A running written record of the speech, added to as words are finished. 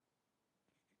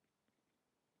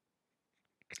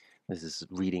This is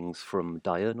readings from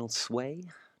Diurnal Sway,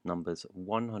 numbers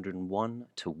 101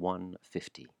 to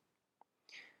 150.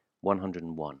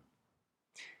 101.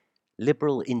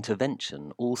 Liberal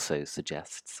intervention also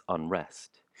suggests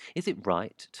unrest. Is it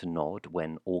right to nod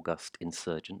when august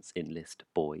insurgents enlist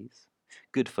boys?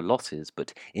 Good for losses,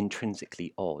 but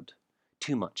intrinsically odd.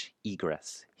 Too much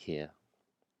egress here.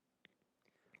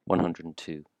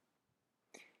 102.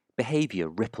 Behaviour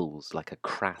ripples like a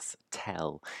crass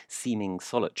tell, seeming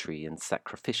solitary and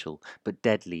sacrificial, but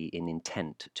deadly in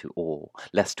intent to awe,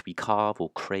 lest we carve or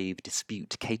crave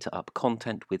dispute, cater up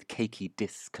content with cakey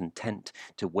discontent,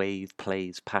 to wave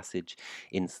plays passage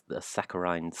in the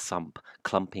saccharine sump,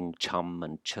 clumping chum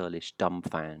and churlish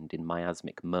dumbfound in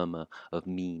miasmic murmur of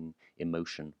mean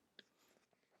emotion.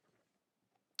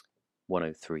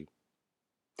 103.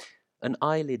 An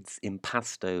eyelid's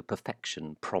impasto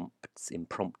perfection prompts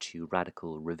impromptu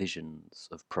radical revisions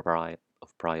of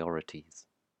priorities.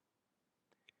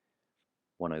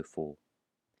 104.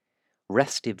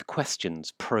 Restive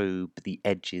questions probe the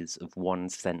edges of one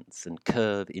sense and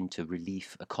curve into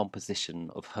relief a composition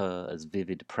of her as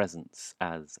vivid presence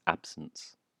as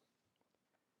absence.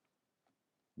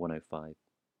 105.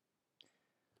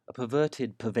 A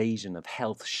perverted pervasion of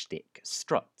health shtick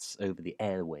struts over the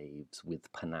airwaves with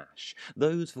panache.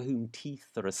 Those for whom teeth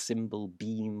are a symbol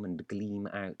beam and gleam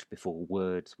out before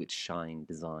words which shine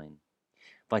design.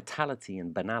 Vitality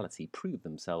and banality prove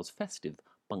themselves festive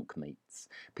bunkmates.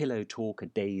 Pillow talk a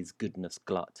day's goodness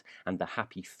glut, and the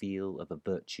happy feel of a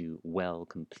virtue well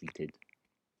completed.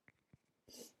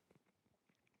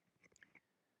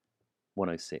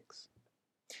 106.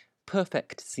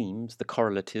 Perfect seems the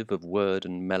correlative of word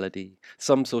and melody,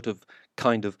 some sort of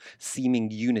kind of seeming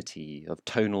unity of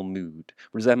tonal mood,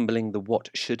 resembling the what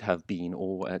should have been,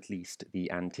 or at least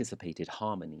the anticipated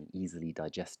harmony, easily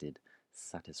digested,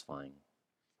 satisfying.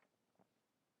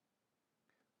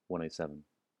 107.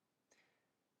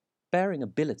 Bearing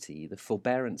ability, the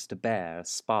forbearance to bear,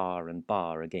 spar and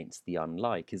bar against the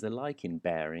unlike, is alike in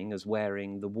bearing as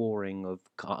wearing the warring of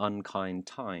unkind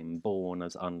time, born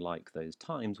as unlike those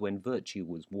times when virtue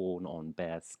was worn on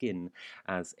bare skin,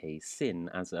 as a sin,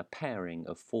 as a pairing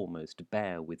of foremost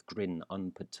bear with grin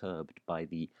unperturbed by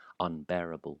the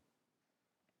unbearable.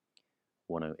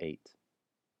 108.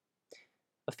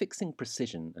 Affixing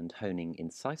precision and honing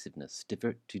incisiveness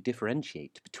to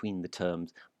differentiate between the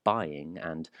terms buying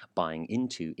and buying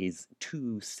into is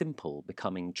too simple,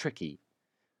 becoming tricky.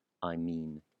 I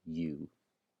mean you.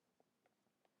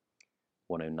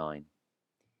 109.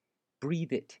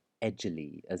 Breathe it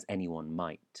edgily as anyone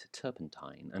might,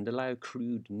 turpentine, and allow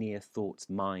crude near thoughts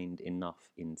mind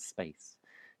enough in space.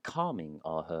 Calming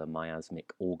are her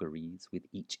miasmic auguries, with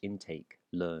each intake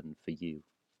learn for you.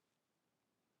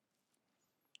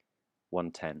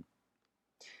 110.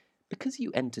 Because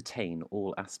you entertain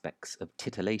all aspects of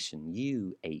titillation,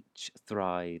 you, H,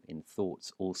 thrive in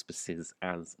thought's auspices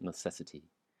as necessity.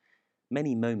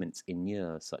 Many moments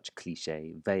inure such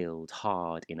cliché, veiled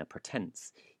hard in a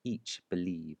pretense, each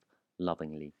believe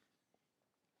lovingly.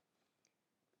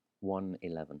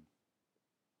 111.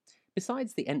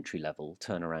 Besides the entry-level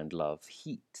turnaround love,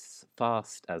 heats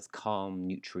fast as calm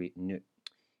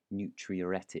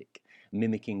nutrioretic,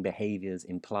 mimicking behaviors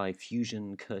imply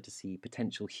fusion, courtesy,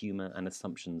 potential humor, and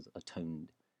assumptions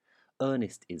atoned.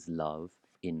 Earnest is love,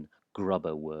 in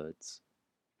grubber words.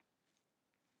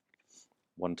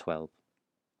 112.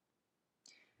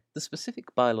 The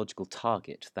specific biological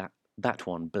target, that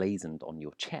one blazoned on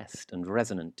your chest and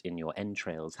resonant in your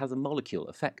entrails, has a molecule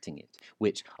affecting it,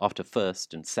 which, after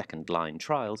first and second line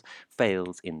trials,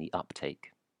 fails in the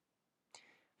uptake.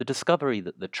 The discovery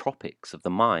that the tropics of the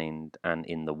mind and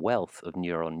in the wealth of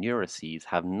neuron neuroses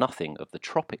have nothing of the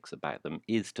tropics about them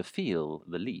is, to feel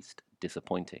the least,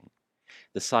 disappointing.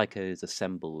 The psychos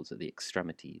assembles at the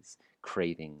extremities,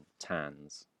 craving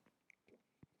tans.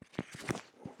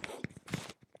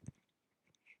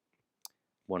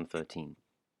 113.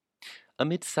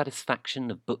 Amid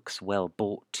satisfaction of books well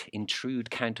bought,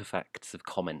 intrude counterfacts of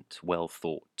comment well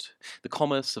thought. The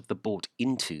commerce of the bought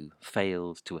into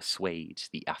fails to assuage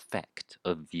the affect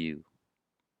of view.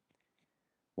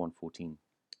 114.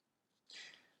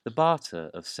 The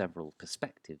barter of several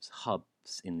perspectives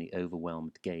hubs in the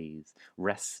overwhelmed gaze,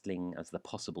 wrestling as the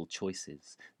possible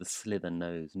choices. The slither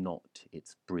knows not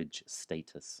its bridge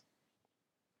status.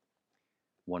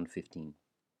 115.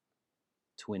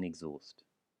 Twin exhaust.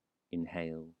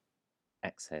 Inhale,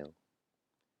 exhale.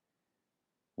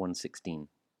 116.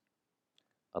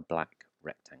 A black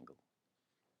rectangle.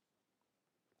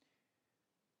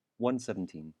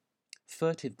 117.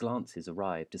 Furtive glances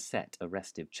arrive to set a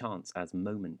restive chance as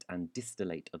moment and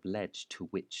distillate of ledge to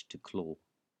which to claw.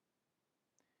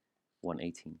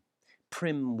 118.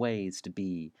 Prim ways to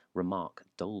be, remark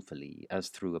dolefully, as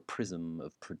through a prism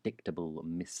of predictable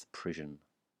misprision.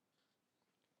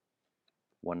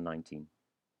 119.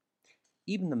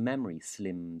 Even the memory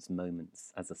slims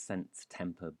moments as a sense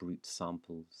temper brute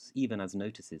samples, even as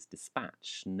notices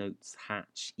dispatch, notes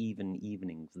hatch, even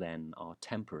evenings then are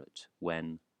temperate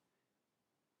when.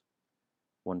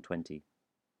 120.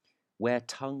 Where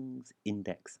tongues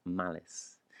index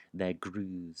malice, their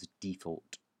grooves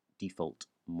default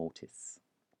mortis.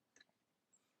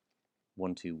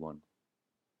 121.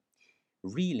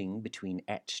 Reeling between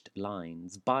etched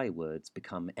lines, bywords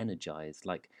become energized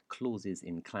like clauses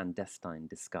in clandestine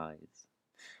disguise.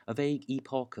 A vague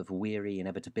epoch of weary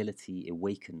inevitability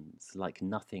awakens like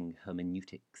nothing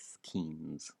hermeneutics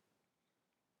keens.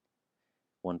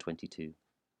 122.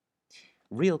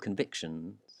 Real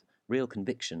conviction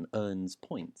earns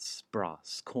points,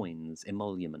 brass, coins,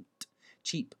 emolument.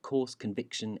 Cheap, coarse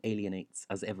conviction alienates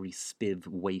as every spiv,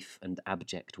 waif, and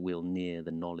abject will near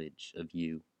the knowledge of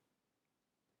you.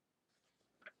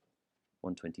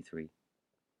 123.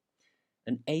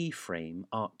 An A-frame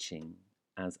arching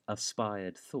as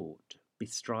aspired thought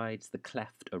bestrides the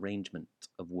cleft arrangement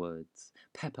of words,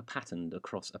 pepper patterned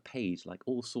across a page like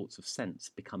all sorts of sense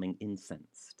becoming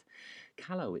incensed.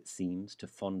 Callow it seems to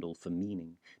fondle for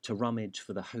meaning, to rummage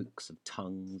for the hoax of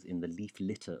tongues in the leaf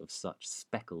litter of such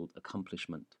speckled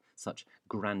accomplishment, such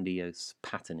grandiose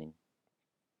patterning.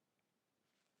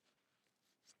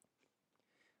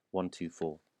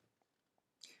 124.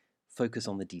 Focus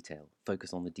on the detail,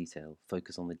 focus on the detail,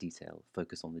 focus on the detail,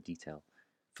 focus on the detail,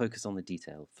 focus on the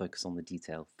detail, focus on the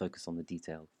detail, focus on the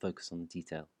detail, focus on the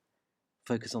detail,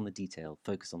 focus on the detail,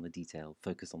 focus on the detail,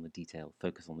 focus on the detail,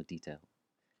 focus on the detail.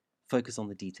 Focus on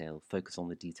the detail, focus on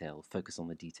the detail, focus on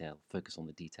the detail, focus on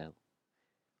the detail.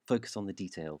 Focus on the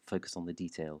detail, focus on the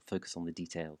detail, focus on the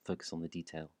detail, focus on the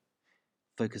detail.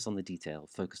 Focus on the detail,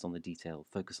 focus on the detail,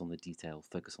 focus on the detail,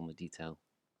 focus on the detail.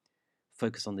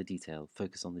 Focus on the detail,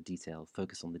 focus on the detail,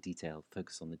 focus on the detail,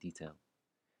 focus on the detail.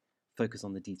 Focus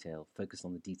on the detail, focus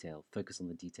on the detail, focus on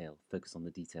the detail, focus on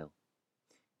the detail.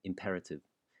 Imperative,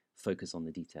 focus on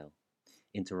the detail.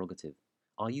 Interrogative,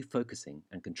 are you focusing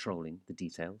and controlling the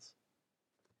details?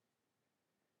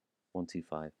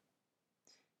 125.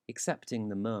 Accepting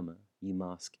the murmur, you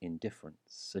mask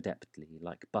indifference adeptly,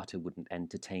 like butter wouldn't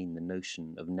entertain the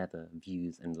notion of nether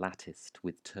views enlatticed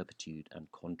with turpitude and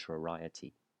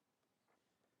contrariety.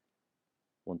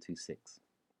 126.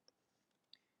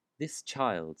 This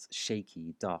child's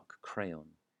shaky, dark crayon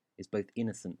is both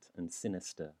innocent and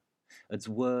sinister. Its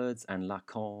words and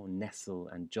Lacan nestle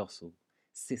and jostle,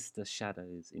 sister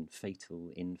shadows in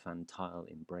fatal, infantile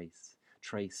embrace,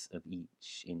 trace of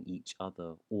each in each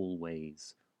other,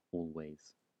 always,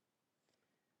 always.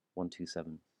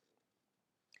 127.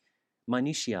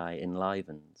 Minutiae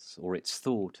enlivens, or its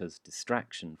thought as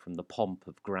distraction from the pomp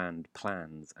of grand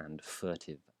plans and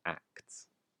furtive acts.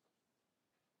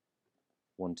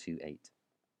 128.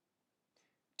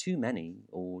 Too many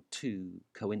or two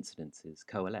coincidences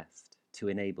coalesced to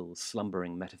enable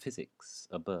slumbering metaphysics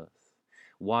a birth,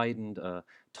 widened a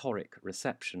toric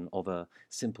reception of a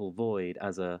simple void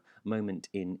as a moment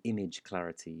in image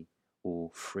clarity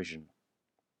or frisson.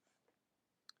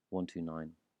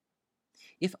 129.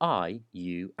 If I,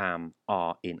 you, am,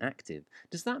 are inactive,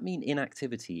 does that mean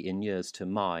inactivity inures to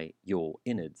my, your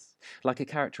innards, like a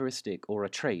characteristic or a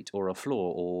trait or a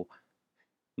flaw or...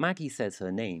 Maggie says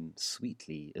her name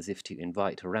sweetly, as if to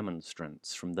invite a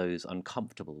remonstrance from those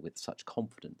uncomfortable with such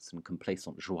confidence and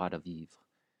complacent joie de vivre.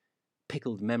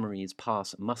 Pickled memories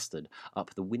pass mustard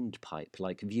up the windpipe,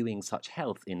 like viewing such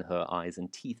health in her eyes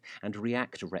and teeth, and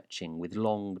react retching with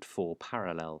longed-for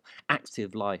parallel,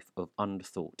 active life of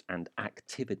unthought and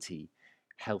activity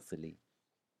healthily.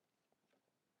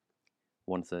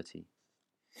 130.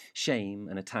 Shame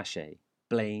an attaché,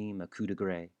 blame a coup de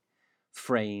grace,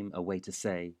 frame a way to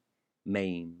say,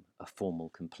 maim a formal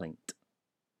complaint.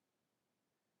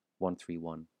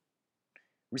 131.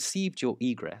 Received your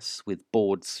egress with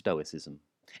bored stoicism,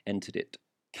 entered it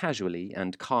casually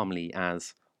and calmly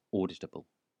as auditable.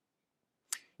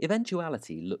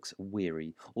 Eventuality looks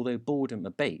weary, although boredom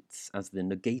abates as the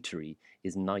negatory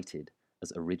is knighted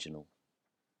as original.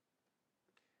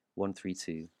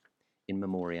 132. In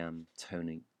Memoriam,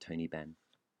 Tony Benn.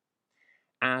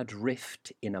 Add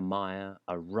rift in a mire,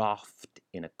 a raft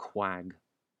in a quag,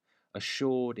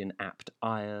 assured in apt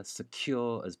ire,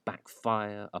 secure as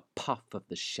backfire, a puff of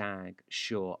the shag,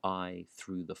 sure eye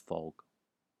through the fog.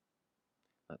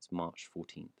 That's March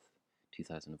 14th,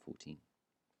 2014.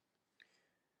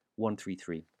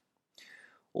 133.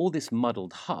 All this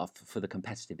muddled huff for the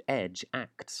competitive edge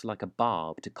acts like a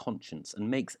barb to conscience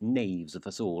and makes knaves of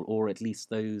us all, or at least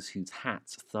those whose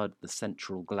hats thud the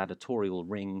central gladiatorial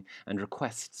ring and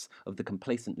requests of the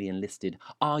complacently enlisted,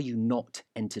 "Are you not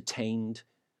entertained?"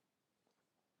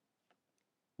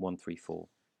 134.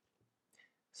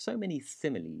 So many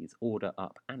similes order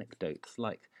up anecdotes,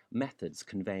 like methods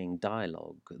conveying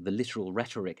dialogue, the literal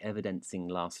rhetoric evidencing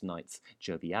last night's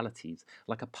jovialities,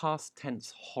 like a past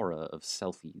tense horror of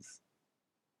selfies.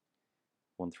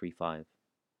 135.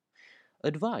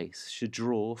 Advice should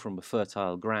draw from a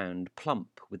fertile ground,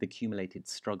 plump with accumulated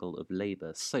struggle of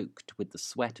labour, soaked with the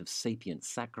sweat of sapience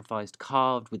sacrificed,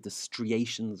 carved with the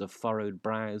striations of furrowed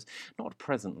brows, not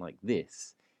present like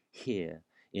this, here,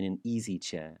 in an easy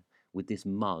chair, with this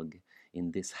mug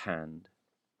in this hand.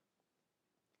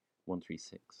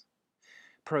 136.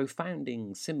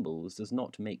 Profounding symbols does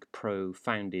not make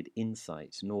profounded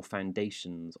insight, nor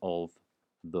foundations of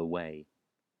the way.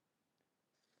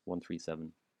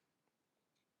 137.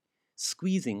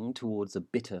 Squeezing towards a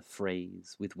bitter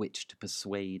phrase with which to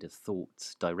persuade a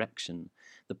thought's direction,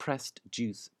 the pressed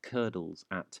juice curdles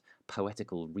at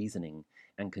poetical reasoning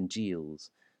and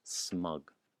congeals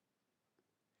smug.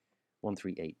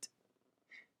 138.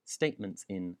 Statements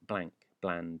in blank,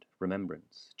 bland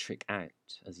remembrance trick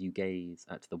out as you gaze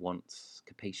at the once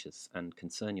capacious and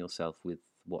concern yourself with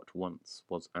what once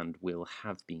was and will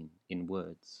have been in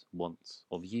words once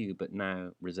of you, but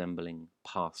now resembling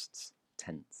past's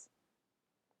tense.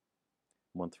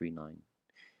 139.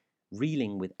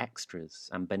 Reeling with extras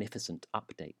and beneficent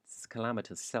updates,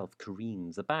 calamitous self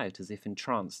careens about as if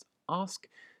entranced. Ask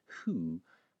who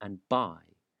and by,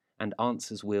 and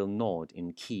answers will nod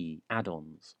in key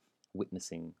add-ons,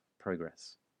 witnessing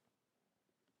progress.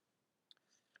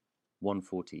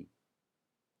 140.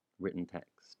 Written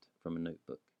text from a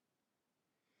notebook.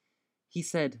 He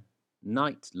said,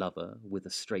 "Night lover with a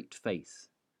straight face.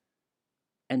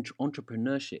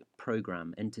 Entrepreneurship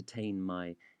program entertain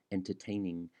my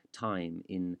entertaining time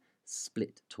in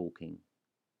split talking.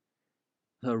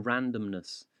 Her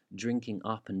randomness, drinking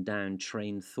up and down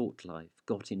train thought life,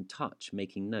 got in touch,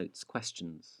 making notes,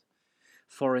 questions.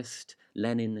 Forrest,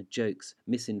 Lenin jokes,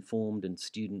 misinformed and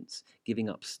students, giving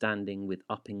up standing with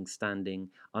upping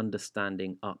standing,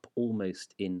 understanding up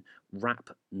almost in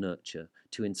rap nurture,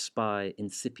 to inspire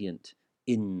incipient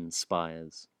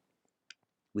inspires.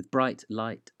 With bright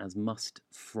light as must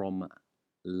from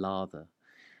lather.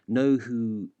 Know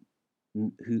who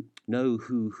know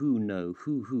who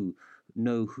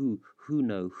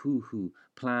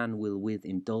plan will with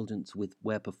indulgence with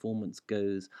where performance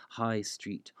goes, high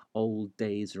street, old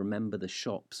days, remember the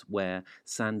shops where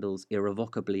sandals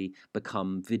irrevocably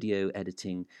become video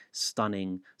editing,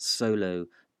 stunning solo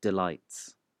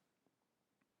delights.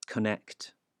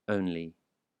 Connect only.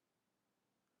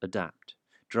 Adapt.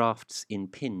 Drafts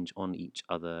impinge on each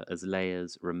other as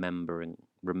layers remembering,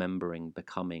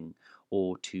 becoming,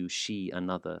 or to she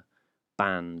another,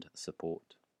 band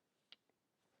support.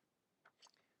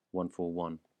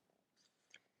 141.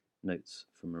 Notes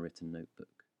from a written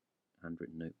notebook,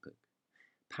 handwritten notebook.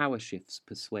 Power shifts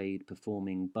persuade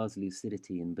performing buzz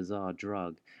lucidity in bizarre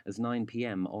drug as 9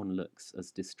 p.m. onlooks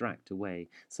as distract away.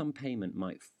 Some payment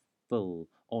might full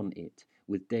on it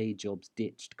with day jobs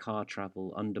ditched, car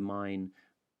travel undermine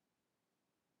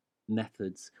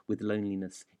methods with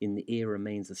loneliness. In the ear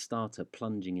remains a starter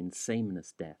plunging in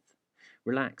sameness death.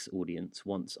 Relax, audience,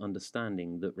 once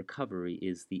understanding that recovery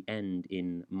is the end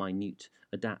in minute,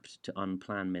 adapt to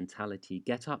unplanned mentality,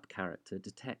 get up character,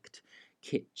 detect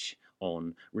kitsch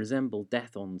on, resemble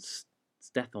death on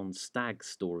stag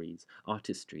stories,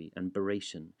 artistry and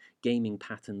beration, gaming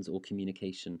patterns or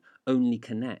communication, only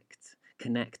connect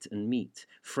and meet,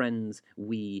 friends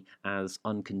we as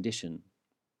unconditioned.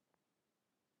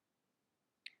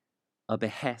 A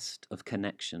behest of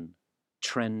connection,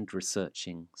 trend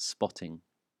researching, spotting.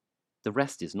 The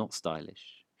rest is not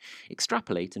stylish.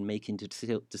 Extrapolate and make into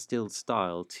distilled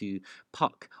style to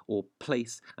puck or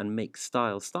place and make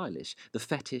style stylish, the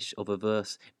fetish of a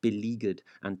verse beleaguered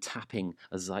and tapping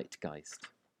a zeitgeist.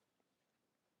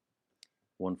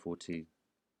 142.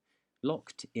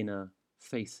 Locked in a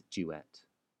face duet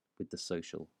with the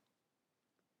social.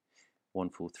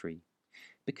 143.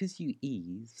 Because you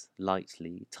ease,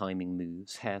 lightly, timing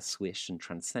moves, hair swish and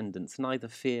transcendence, neither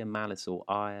fear, malice or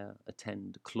ire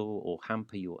attend, claw or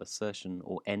hamper your assertion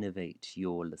or enervate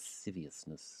your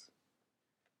lasciviousness.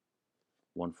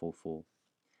 144.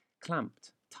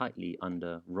 Clamped tightly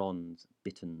under Ron's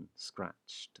bitten,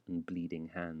 scratched and bleeding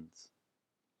hands.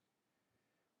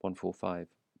 145.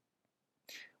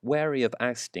 Wary of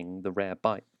ousting the rare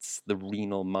bites, the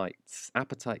renal mites,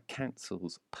 appetite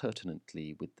cancels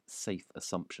pertinently with safe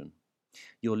assumption.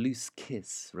 Your loose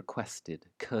kiss requested,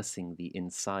 cursing the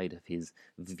inside of his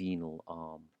venal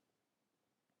arm.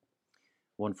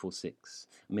 146.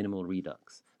 Minimal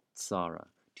Redux. Tsara,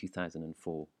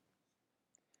 2004.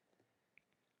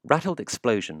 Rattled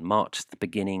Explosion marched the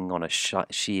beginning on a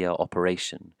Shia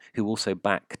operation, who also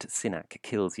backed Sinak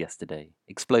kills yesterday.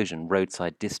 Explosion,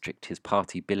 roadside district, his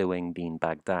party billowing being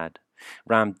Baghdad.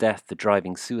 Ram death, the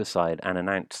driving suicide, and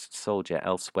announced soldier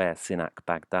elsewhere, Sinak,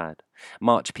 Baghdad.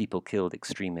 March people killed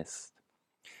extremists.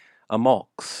 A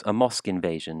mosque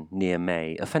invasion near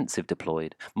May, offensive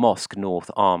deployed. Mosque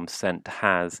north arms sent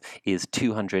is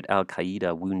 200 Al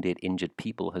Qaeda wounded injured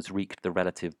people has wreaked the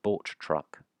relative Borch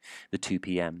truck. The 2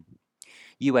 p.m.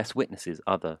 US witnesses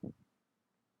other.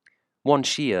 One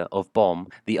Shia of bomb,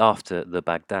 the after the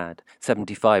Baghdad,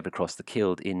 75 across the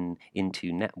killed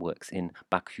into networks in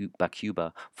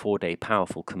Bakuba, 4-day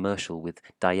powerful commercial with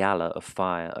Diyala of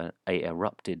fire, a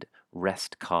erupted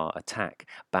rest car attack,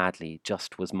 badly,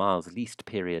 just was miles least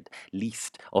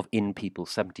of in people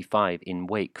 75 in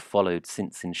wake, followed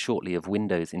since in shortly of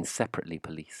windows in separately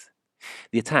police.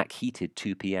 The attack heated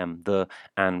 2 p.m. the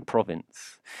An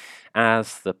province.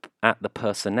 At the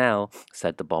personnel,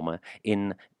 said the bomber,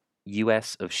 in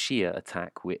US of Shia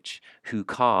attack which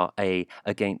Hukar a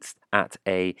against at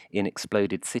a in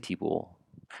exploded city war.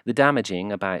 The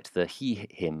damaging about the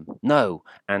him, no,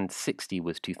 and 60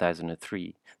 was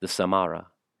 2003, the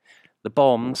Samara. The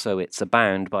bomb, so it's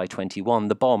abound by 21,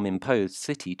 the bomb imposed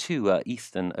city to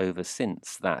eastern over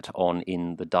since that on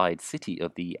in the died city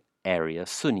of the area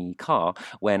Sunni car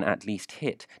when at least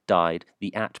hit died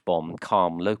the at bomb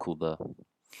calm local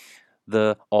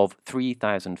the of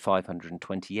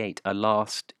 3,528 a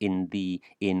last in the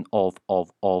in of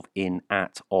in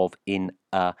at of in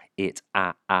it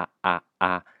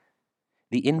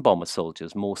the in-bomber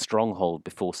soldiers more stronghold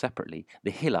before separately,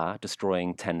 the Hilla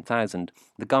destroying 10,000,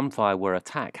 the gunfire were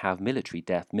attack have military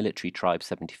death, military tribe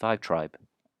 75 tribe.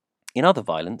 In other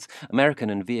violence, American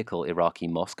and vehicle Iraqi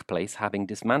mosque place having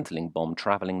dismantling bomb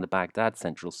traveling the Baghdad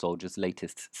Central Soldiers'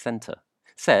 latest center.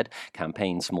 Said,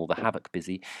 campaign small the havoc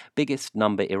busy, biggest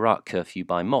number Iraq curfew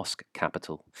by mosque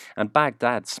capital, and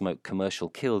Baghdad smoke commercial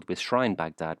killed with Shrine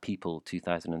Baghdad people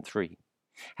 2003.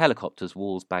 Helicopters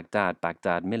walls Baghdad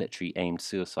military aimed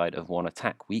suicide of one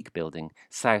attack weak building,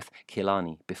 South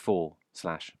Kilani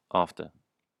before/after.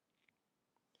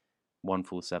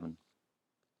 147.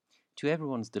 To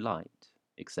everyone's delight,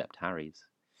 except Harry's,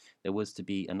 there was to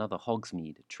be another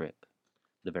Hogsmeade trip,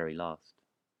 the very last.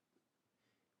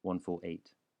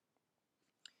 148.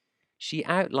 She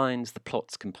outlines the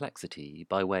plot's complexity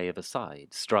by way of aside,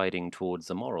 striding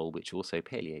towards a moral which also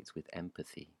palliates with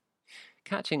empathy.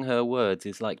 Catching her words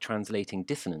is like translating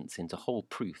dissonance into whole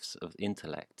proofs of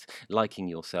intellect, liking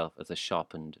yourself as a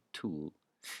sharpened tool.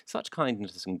 Such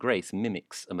kindness and grace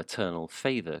mimics a maternal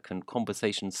favour,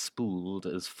 conversation spooled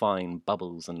as fine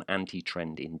bubbles and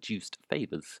anti-trend induced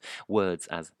favours, words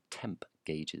as temp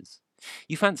gauges.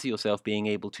 You fancy yourself being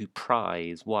able to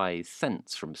prize wise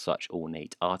sense from such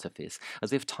ornate artifice,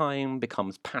 as if time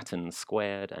becomes pattern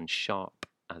squared and sharp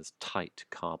as tight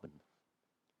carbon.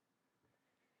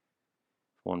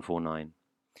 149.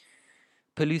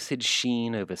 Pellucid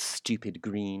sheen over stupid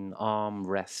green, arm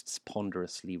rests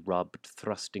ponderously rubbed,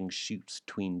 thrusting shoots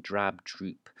tween drab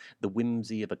droop, the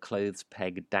whimsy of a clothes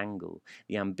peg dangle,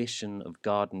 the ambition of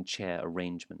garden chair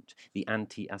arrangement, the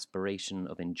anti-aspiration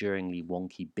of enduringly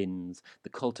wonky bins, the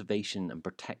cultivation and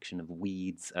protection of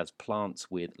weeds as plants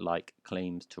with like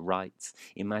claims to rights,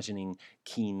 imagining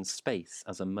keen space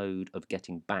as a mode of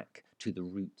getting back to the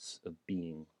roots of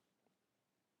being.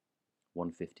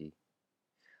 150.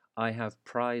 I have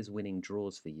prize-winning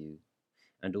draws for you,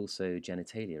 and also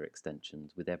genitalia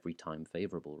extensions with every time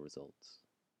favourable results.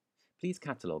 Please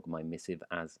catalogue my missive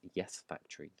as Yes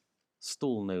Factory.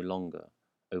 Stall no longer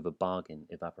over bargain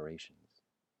evaporations.